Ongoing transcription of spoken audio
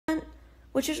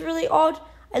which was really odd.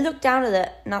 I looked down at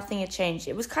it, nothing had changed.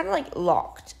 It was kind of like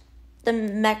locked. The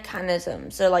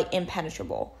mechanisms are like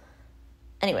impenetrable.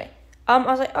 Anyway, I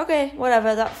was like, okay,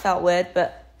 whatever, that felt weird,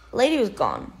 but lady was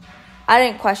gone. I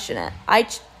didn't question it.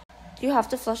 Do you have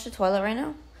to flush the toilet right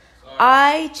now? Sorry.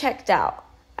 I checked out,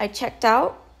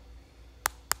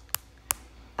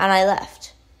 and I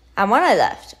left. And when I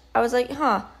left, I was like,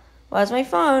 where's my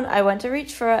phone? I went to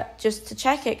reach for it just to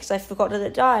check it because I forgot that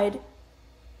it died.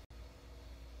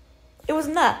 It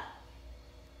wasn't there.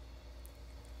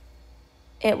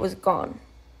 It was gone.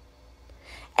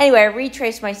 Anyway, I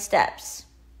retraced my steps.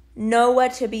 Nowhere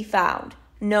to be found.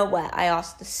 Nowhere. I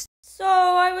asked So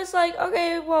I was like,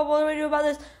 okay, well, what do I do about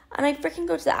this? And I freaking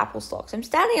go to the Apple store. So I'm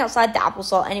standing outside the Apple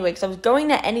store anyway, because I was going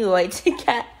there anyway to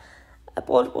get a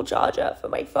portable charger for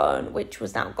my phone, which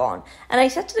was now gone. And I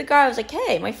said to the guy, I was like,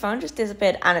 hey, my phone just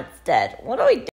disappeared and it's dead. What do I do?